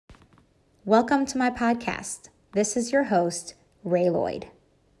Welcome to my podcast. This is your host, Ray Lloyd.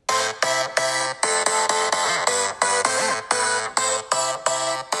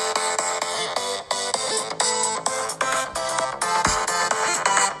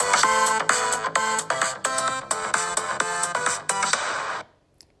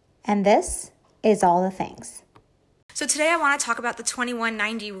 And this is all the things. So today I want to talk about the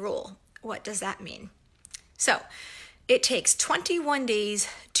 21-90 rule. What does that mean? So it takes 21 days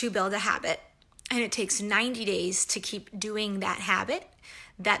to build a habit, and it takes 90 days to keep doing that habit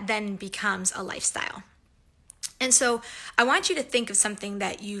that then becomes a lifestyle. And so I want you to think of something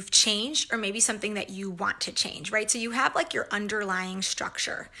that you've changed or maybe something that you want to change, right? So you have like your underlying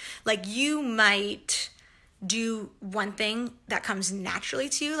structure. Like you might do one thing that comes naturally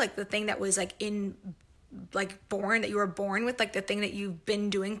to you, like the thing that was that you were born with, like the thing that you've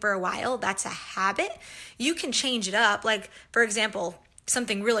been doing for a while, that's a habit. You can change it up. Like, for example,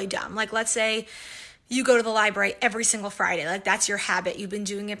 something really dumb. Like, let's say you go to the library every single Friday. Like, that's your habit. You've been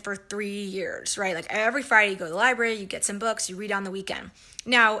doing it for 3 years, right? Like, every Friday you go to the library, you get some books, you read on the weekend.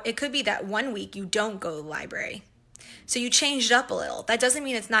 Now, it could be that one week you don't go to the library. So you changed it up a little. That doesn't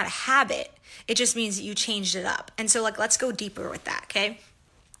mean it's not a habit. It just means that you changed it up. And so, let's go deeper with that, okay?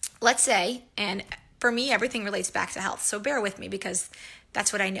 Let's say, and for me, everything relates back to health. So bear with me because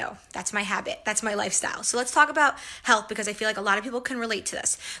that's what I know. That's my habit. That's my lifestyle. So let's talk about health because I feel like a lot of people can relate to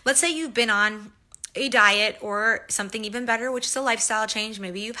this. Let's say you've been on a diet or something even better, which is a lifestyle change.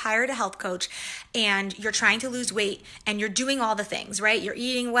 Maybe you've hired a health coach and you're trying to lose weight and you're doing all the things, right? You're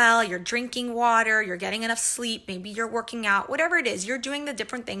eating well, you're drinking water, you're getting enough sleep, maybe you're working out, whatever it is, you're doing the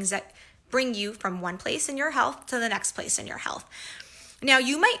different things that bring you from one place in your health to the next place in your health. Now,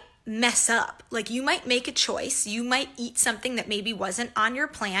 you might mess up. Like, you might make a choice. You might eat something that maybe wasn't on your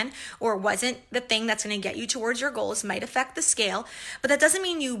plan or wasn't the thing that's going to get you towards your goals, might affect the scale, but that doesn't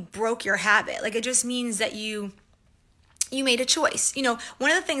mean you broke your habit. Like, it just means that you made a choice. You know, one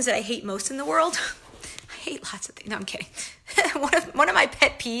of the things that I hate most in the world, I hate lots of things. No, I'm kidding. One of my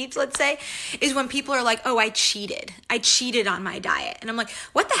pet peeves, let's say, is when people are like, oh, I cheated. I cheated on my diet. And I'm like,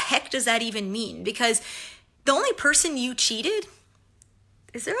 what the heck does that even mean? Because the only person you cheated,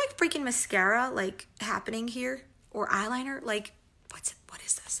 is there like freaking mascara like happening here or eyeliner? Like, what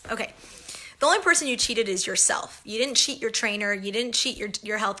is this? Okay. The only person you cheated is yourself. You didn't cheat your trainer. You didn't cheat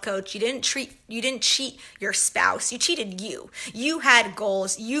your health coach. You didn't cheat your spouse. You cheated you. You had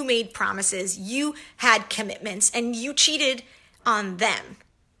goals. You made promises. You had commitments and you cheated on them,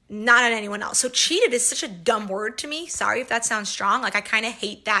 not on anyone else. So cheated is such a dumb word to me. Sorry if that sounds strong. Like, I kind of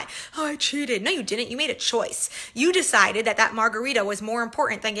hate that. Oh, I cheated. No, you didn't. You made a choice. You decided that margarita was more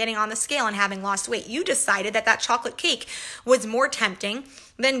important than getting on the scale and having lost weight. You decided that chocolate cake was more tempting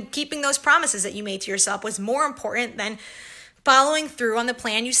than keeping those promises that you made to yourself, was more important than following through on the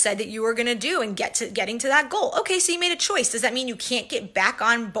plan you said that you were going to do and getting to that goal. Okay, so you made a choice. Does that mean you can't get back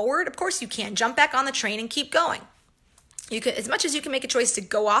on board? Of course you can. Jump back on the train and keep going. You can, as much as you can make a choice to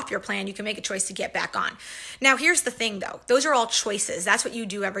go off your plan, you can make a choice to get back on. Now, here's the thing though. Those are all choices. That's what you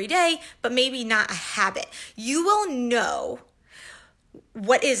do every day, but maybe not a habit. You will know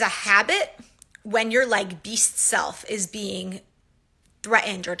what is a habit when your like beast self is being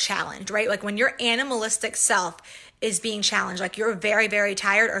threatened or challenged, right? Like when your animalistic self is being challenged, like you're very, very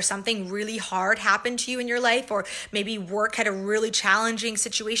tired or something really hard happened to you in your life, or maybe work had a really challenging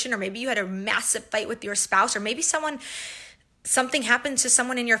situation, or maybe you had a massive fight with your spouse, or maybe something happened to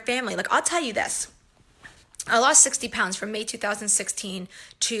someone in your family. Like, I'll tell you this. I lost 60 pounds from May 2016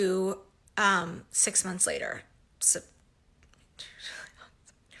 to 6 months later,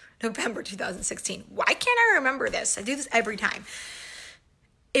 November 2016. Why can't I remember this? I do this every time.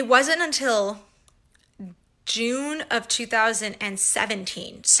 It wasn't until June of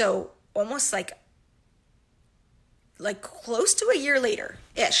 2017, so almost like close to a year later,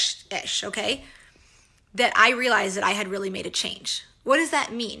 ish, okay, that I realized that I had really made a change. What does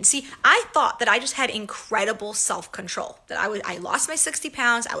that mean? See, I thought that I just had incredible self-control, that I lost my 60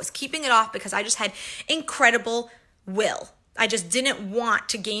 pounds, I was keeping it off because I just had incredible will. I just didn't want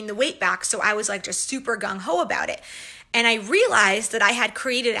to gain the weight back, so I was like just super gung-ho about it. And I realized that I had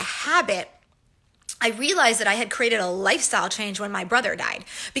created a habit. I realized that I had created a lifestyle change when my brother died.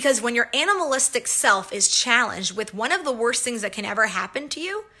 Because when your animalistic self is challenged with one of the worst things that can ever happen to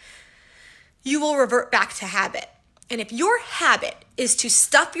you, you will revert back to habit. And if your habit is to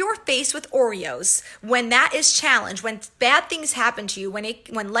stuff your face with Oreos when that is challenged, when bad things happen to you,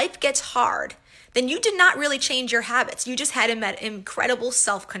 when life gets hard, then you did not really change your habits. You just had incredible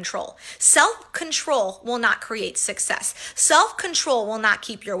self-control. Self-control will not create success. Self-control will not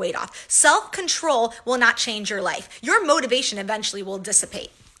keep your weight off. Self-control will not change your life. Your motivation eventually will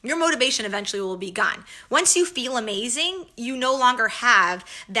dissipate. your motivation eventually will be gone. Once you feel amazing, you no longer have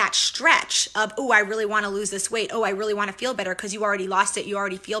that stretch of, oh, I really want to lose this weight. Oh, I really want to feel better, because you already lost it. You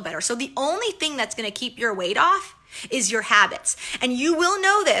already feel better. So the only thing that's going to keep your weight off is your habits. And you will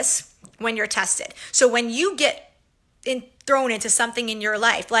know this when you're tested. So when you get thrown into something in your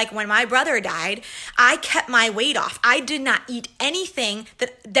life, like when my brother died, I kept my weight off. I did not eat anything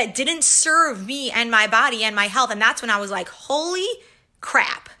that didn't serve me and my body and my health. And that's when I was like, holy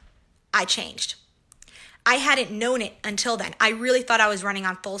crap, I changed. I hadn't known it until then. I really thought I was running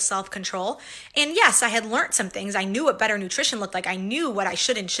on full self-control. And yes, I had learned some things. I knew what better nutrition looked like. I knew what I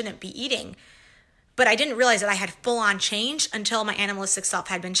should and shouldn't be eating. But I didn't realize that I had full-on change until my animalistic self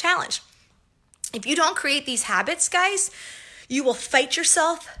had been challenged. If you don't create these habits, guys, you will fight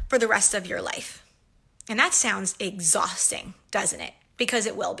yourself for the rest of your life. And that sounds exhausting, doesn't it? Because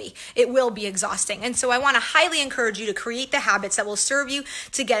it will be. It will be exhausting. And so I want to highly encourage you to create the habits that will serve you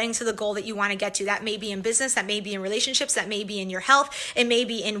to getting to the goal that you want to get to. That may be in business, that may be in relationships, that may be in your health, it may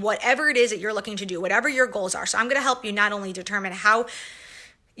be in whatever it is that you're looking to do, whatever your goals are. So I'm going to help you not only determine how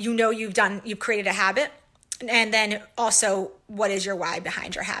you know you've created a habit, and then also what is your why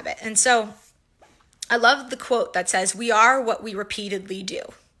behind your habit. And so I love the quote that says, we are what we repeatedly do.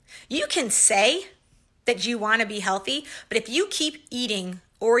 You can say that you want to be healthy, but if you keep eating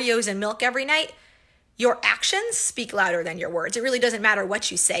Oreos and milk every night, your actions speak louder than your words. It really doesn't matter what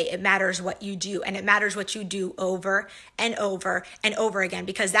you say. It matters what you do, and it matters what you do over and over and over again,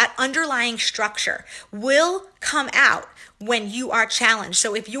 because that underlying structure will come out when you are challenged.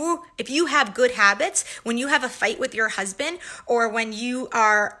 So if you have good habits, when you have a fight with your husband, or when you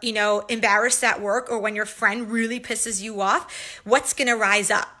are, embarrassed at work, or when your friend really pisses you off, what's going to rise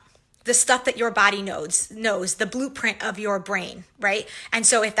up? The stuff that your body knows, the blueprint of your brain, right? And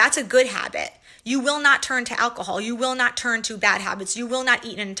so if that's a good habit, you will not turn to alcohol. You will not turn to bad habits. You will not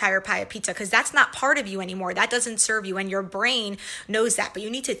eat an entire pie of pizza, because that's not part of you anymore. That doesn't serve you, and your brain knows that. But you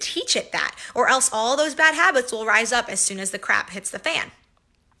need to teach it that, or else all those bad habits will rise up as soon as the crap hits the fan.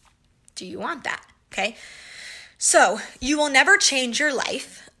 Do you want that? Okay. So you will never change your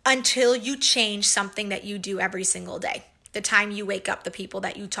life until you change something that you do every single day. The time you wake up, the people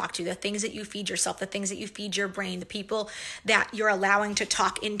that you talk to, the things that you feed yourself, the things that you feed your brain, the people that you're allowing to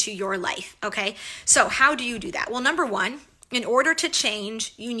talk into your life, okay? So how do you do that? Well, number one, in order to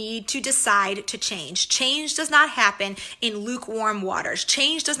change, you need to decide to change. Change does not happen in lukewarm waters.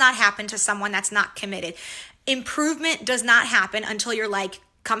 Change does not happen to someone that's not committed. Improvement does not happen until you're like,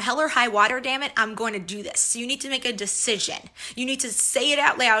 come hell or high water, damn it, I'm going to do this. So you need to make a decision. You need to say it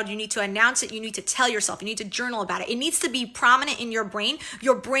out loud. You need to announce it. You need to tell yourself. You need to journal about it. It needs to be prominent in your brain.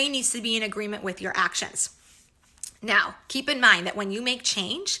 Your brain needs to be in agreement with your actions. Now, keep in mind that when you make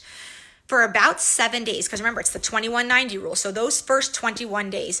change, for about 7 days, because remember, it's the 2190 rule. So those first 21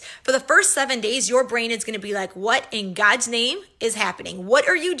 days, for the first 7 days, your brain is going to be like, what in God's name is happening? What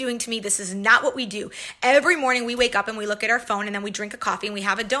are you doing to me? This is not what we do. Every morning we wake up and we look at our phone, and then we drink a coffee and we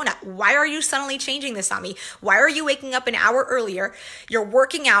have a donut. Why are you suddenly changing this on me? Why are you waking up an hour earlier? You're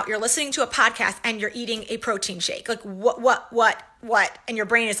working out, you're listening to a podcast, and you're eating a protein shake. Like what? And your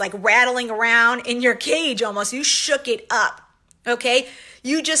brain is like rattling around in your cage almost. You shook it up. Okay?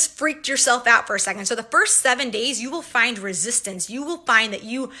 You just freaked yourself out for a second. So the first 7 days, you will find resistance. You will find that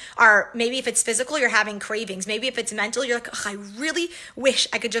you are, maybe if it's physical, you're having cravings. Maybe if it's mental, you're like, oh, I really wish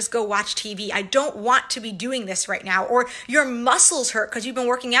I could just go watch TV. I don't want to be doing this right now. Or your muscles hurt because you've been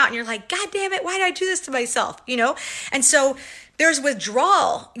working out and you're like, God damn it, why did I do this to myself? And so there's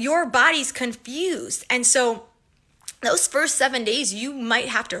withdrawal. Your body's confused. And so those first 7 days, you might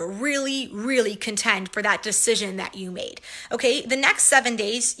have to really, really contend for that decision that you made. Okay, the next 7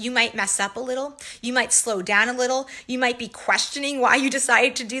 days, you might mess up a little. You might slow down a little. You might be questioning why you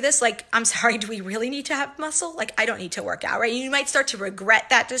decided to do this. Like, I'm sorry, do we really need to have muscle? Like, I don't need to work out, right? You might start to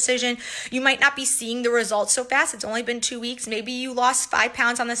regret that decision. You might not be seeing the results so fast. It's only been 2 weeks. Maybe you lost 5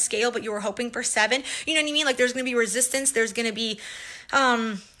 pounds on the scale, but you were hoping for 7. You know what I mean? Like, there's going to be resistance. There's going to be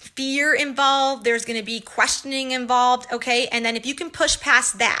fear involved. There's going to be questioning involved. Okay. And then if you can push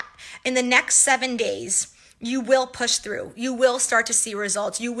past that in the next 7 days, you will push through. You will start to see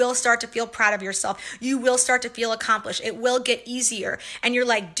results. You will start to feel proud of yourself. You will start to feel accomplished. It will get easier. And you're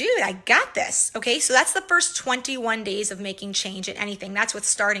like, dude, I got this. Okay. So that's the first 21 days of making change in anything. That's with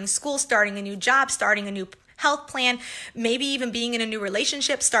starting school, starting a new job, starting a new health plan, maybe even being in a new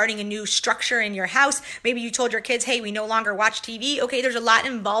relationship, starting a new structure in your house. Maybe you told your kids, hey, we no longer watch TV. Okay, there's a lot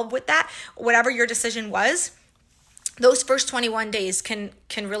involved with that. Whatever your decision was, those first 21 days can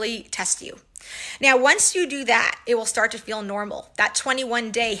really test you. Now, once you do that, it will start to feel normal. That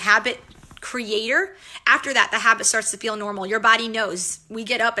 21-day habit creator, after that, the habit starts to feel normal. Your body knows. We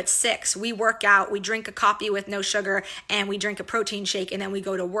get up at 6, we work out, we drink a coffee with no sugar, and we drink a protein shake, and then we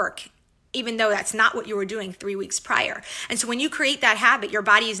go to work, even though that's not what you were doing 3 weeks prior. And so when you create that habit, your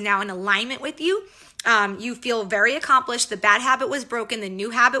body is now in alignment with you. You feel very accomplished. The bad habit was broken. The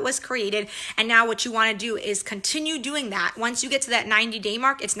new habit was created. And now what you want to do is continue doing that. Once you get to that 90-day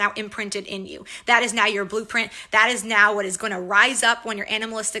mark, it's now imprinted in you. That is now your blueprint. That is now what is going to rise up when your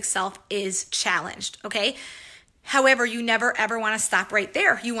animalistic self is challenged. Okay. However, you never ever want to stop right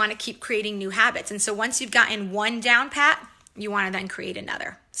there. You want to keep creating new habits. And so once you've gotten one down pat, you want to then create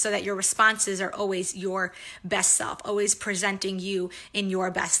another so that your responses are always your best self, always presenting you in your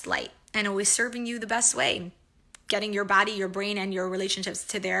best light, and always serving you the best way, getting your body, your brain, and your relationships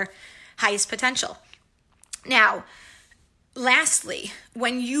to their highest potential. Now, lastly,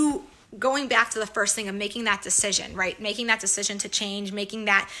 going back to the first thing of making that decision, right? Making that decision to change, making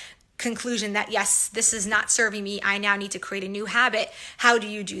that conclusion that, yes, this is not serving me, I now need to create a new habit. How do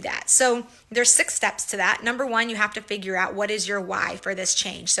you do that? So there's 6 steps to that. Number 1, you have to figure out what is your why for this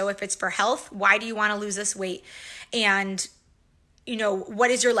change. So if it's for health, why do you want to lose this weight? And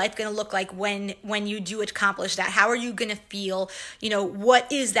what is your life going to look like when you do accomplish that? How are you going to feel?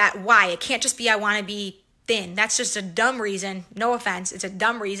 What is that why? It can't just be, I want to be thin. That's just a dumb reason. No offense. It's a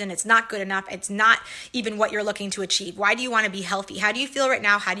dumb reason. It's not good enough. It's not even what you're looking to achieve. Why do you want to be healthy? How do you feel right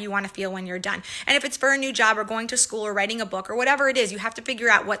now? How do you want to feel when you're done? And if it's for a new job or going to school or writing a book or whatever it is, you have to figure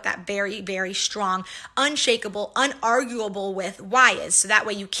out what that very, very strong, unshakable, unarguable with why is. So that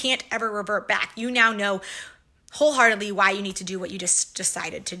way you can't ever revert back. You now know wholeheartedly why you need to do what you just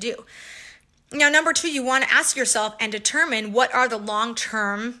decided to do. Now, number 2, you want to ask yourself and determine what are the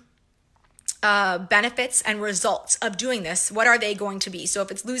long-term benefits and results of doing this. What are they going to be? So if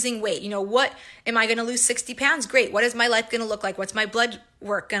it's losing weight, what am I going to lose 60 pounds? Great. What is my life going to look like? What's my blood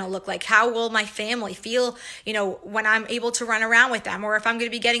work going to look like? How will my family feel, when I'm able to run around with them, or if I'm going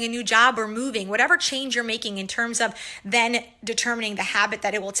to be getting a new job or moving, whatever change you're making in terms of then determining the habit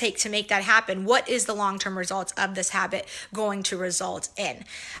that it will take to make that happen. What is the long-term results of this habit going to result in?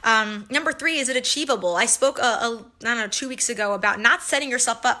 Number 3, is it achievable? I spoke, 2 weeks ago about not setting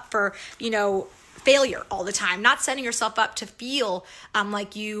yourself up for, failure all the time, not setting yourself up to feel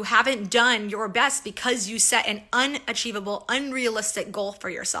like you haven't done your best because you set an unachievable, unrealistic goal for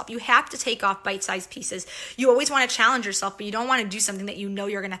yourself. You have to take off bite-sized pieces. You always want to challenge yourself, but you don't want to do something that you know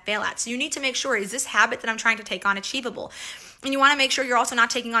you're going to fail at. So you need to make sure, is this habit that I'm trying to take on achievable? And you want to make sure you're also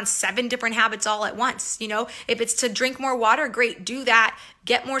not taking on 7 different habits all at once. If it's to drink more water, great, do that.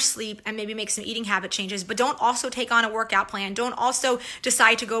 Get more sleep and maybe make some eating habit changes, but don't also take on a workout plan. Don't also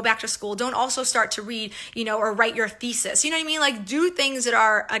decide to go back to school. Don't also start to read, or write your thesis. You know what I mean? Like, do things that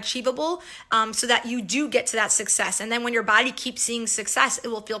are achievable so that you do get to that success. And then when your body keeps seeing success, it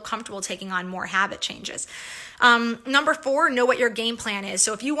will feel comfortable taking on more habit changes. Number 4, know what your game plan is.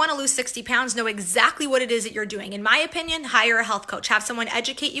 So if you want to lose 60 pounds, know exactly what it is that you're doing. In my opinion, hire a health coach. Have someone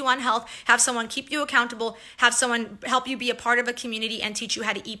educate you on health. Have someone keep you accountable. Have someone help you be a part of a community and teach you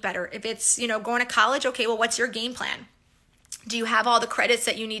how to eat better. If it's, going to college, okay, well, what's your game plan? Do you have all the credits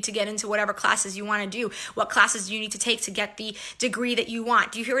that you need to get into whatever classes you want to do? What classes do you need to take to get the degree that you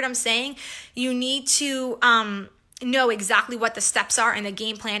want? Do you hear what I'm saying? You need to know exactly what the steps are and the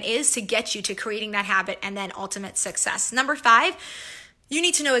game plan is to get you to creating that habit and then ultimate success. Number 5, you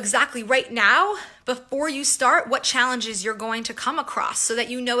need to know exactly right now, before you start, what challenges you're going to come across so that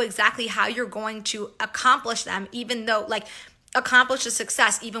you know exactly how you're going to accomplish them, accomplish the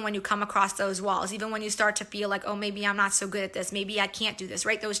success even when you come across those walls, even when you start to feel like, oh, maybe I'm not so good at this, maybe I can't do this,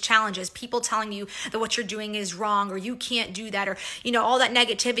 right? Those challenges, people telling you that what you're doing is wrong or you can't do that, or, all that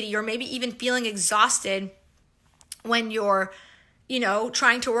negativity, or maybe even feeling exhausted when you're,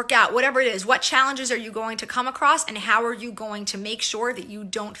 trying to work out, whatever it is. What challenges are you going to come across, and how are you going to make sure that you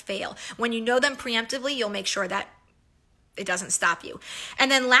don't fail? When you know them preemptively, you'll make sure that it doesn't stop you.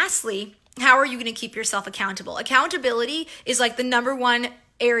 And then lastly, how are you going to keep yourself accountable? Accountability is like the number 1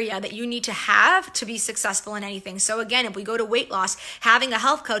 area that you need to have to be successful in anything. So again, if we go to weight loss, having a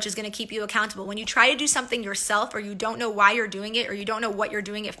health coach is going to keep you accountable. When you try to do something yourself, or you don't know why you're doing it, or you don't know what you're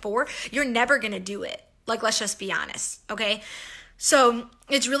doing it for, you're never going to do it. Let's just be honest, okay? So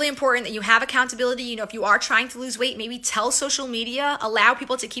it's really important that you have accountability. If you are trying to lose weight, maybe tell social media, allow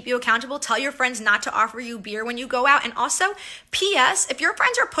people to keep you accountable, tell your friends not to offer you beer when you go out. And also, P.S., if your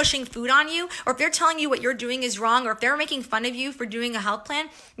friends are pushing food on you, or if they're telling you what you're doing is wrong, or if they're making fun of you for doing a health plan,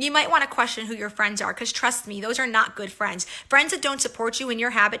 you might want to question who your friends are, because trust me, those are not good friends. Friends that don't support you in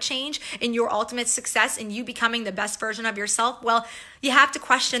your habit change, in your ultimate success, in you becoming the best version of yourself, well, you have to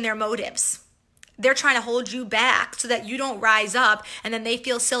question their motives. they're trying to hold you back so that you don't rise up, and then they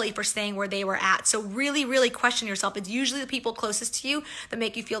feel silly for staying where they were at. So really, really question yourself. It's usually the people closest to you that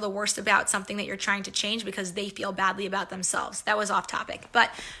make you feel the worst about something that you're trying to change because they feel badly about themselves. That was off topic.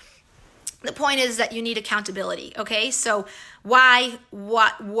 But the point is that you need accountability, okay? So why,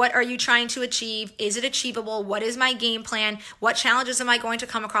 what are you trying to achieve? Is it achievable? What is my game plan? What challenges am I going to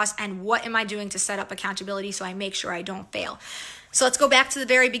come across? And what am I doing to set up accountability so I make sure I don't fail? So let's go back to the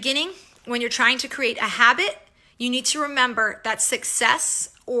very beginning. When you're trying to create a habit, you need to remember that success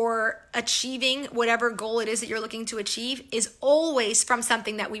or achieving whatever goal it is that you're looking to achieve is always from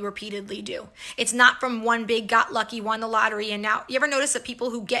something that we repeatedly do. It's not from one big got lucky, won the lottery, and now you ever notice that people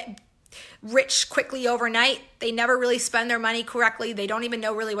who get rich quickly overnight, they never really spend their money correctly. They don't even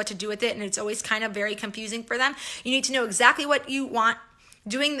know really what to do with it, and it's always kind of very confusing for them. You need to know exactly what you want,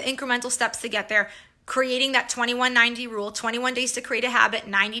 doing the incremental steps to get there, creating that 21-90 rule, 21 days to create a habit,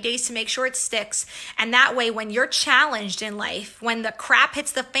 90 days to make sure it sticks. And that way, when you're challenged in life, when the crap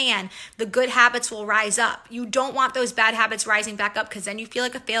hits the fan, the good habits will rise up. You don't want those bad habits rising back up because then you feel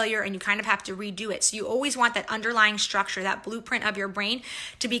like a failure and you kind of have to redo it. So you always want that underlying structure, that blueprint of your brain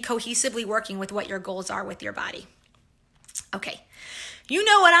to be cohesively working with what your goals are with your body. Okay. You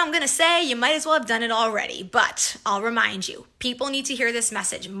know what I'm going to say. You might as well have done it already, but I'll remind you, people need to hear this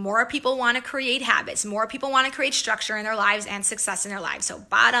message. More people want to create habits. More people want to create structure in their lives and success in their lives. So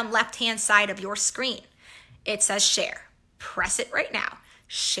bottom left-hand side of your screen, it says share. Press it right now.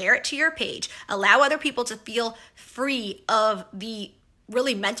 Share it to your page. Allow other people to feel free of the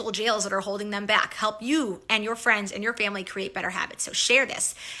really mental jails that are holding them back. Help you and your friends and your family create better habits. So share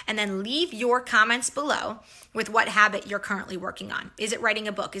this and then leave your comments below with what habit you're currently working on. Is it writing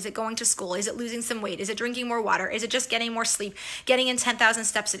a book? Is it going to school? Is it losing some weight? Is it drinking more water? Is it just getting more sleep? Getting in 10,000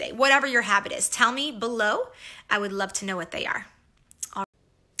 steps a day? Whatever your habit is, tell me below. I would love to know what they are.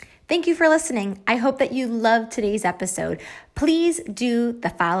 Thank you for listening. I hope that you loved today's episode. Please do the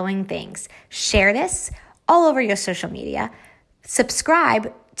following things. Share this all over your social media.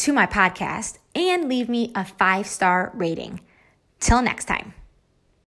 Subscribe to my podcast and leave me a 5-star rating. Till next time.